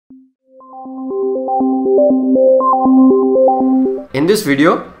In this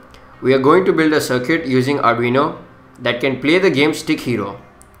video, we are going to build a circuit using Arduino that can play the game Stick Hero.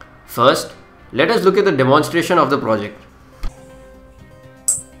 First, let us look at the demonstration of the project.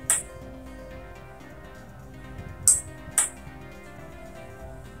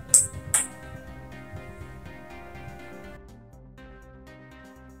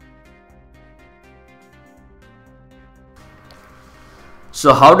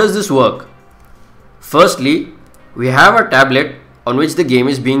 So how does this work? Firstly, we have a tablet on which the game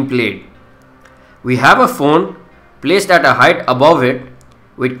is being played. We have a phone placed at a height above it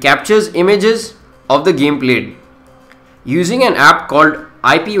which captures images of the game played. Using an app called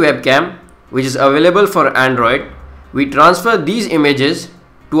IP Webcam, which is available for Android, we transfer these images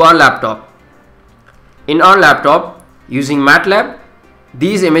to our laptop. In our laptop, using MATLAB,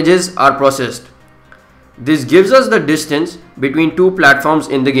 these images are processed. This gives us the distance between two platforms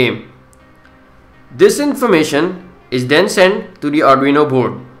in the game. This information is then sent to the Arduino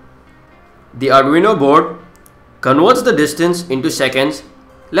board. The Arduino board converts the distance into seconds,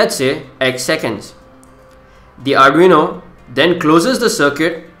 let's say x seconds. The Arduino then closes the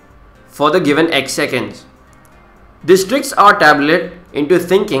circuit for the given x seconds. This tricks our tablet into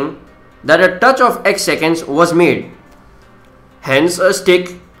thinking that a touch of x seconds was made. Hence, a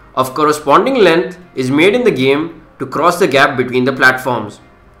stick of corresponding length is made in the game to cross the gap between the platforms.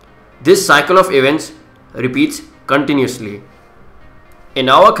 This cycle of events repeats continuously. In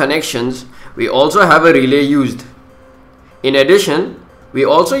our connections, we also have a relay used. In addition, we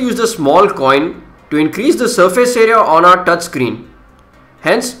also used a small coin to increase the surface area on our touch screen.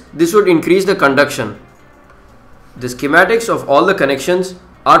 Hence, this would increase the conduction. The schematics of all the connections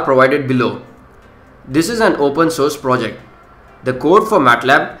are provided below. This is an open source project. The code for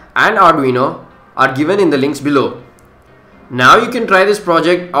MATLAB and Arduino are given in the links below. Now you can try this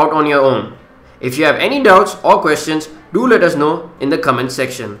project out on your own. If you have any doubts or questions, do let us know in the comment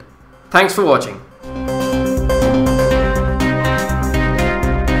section. Thanks for watching.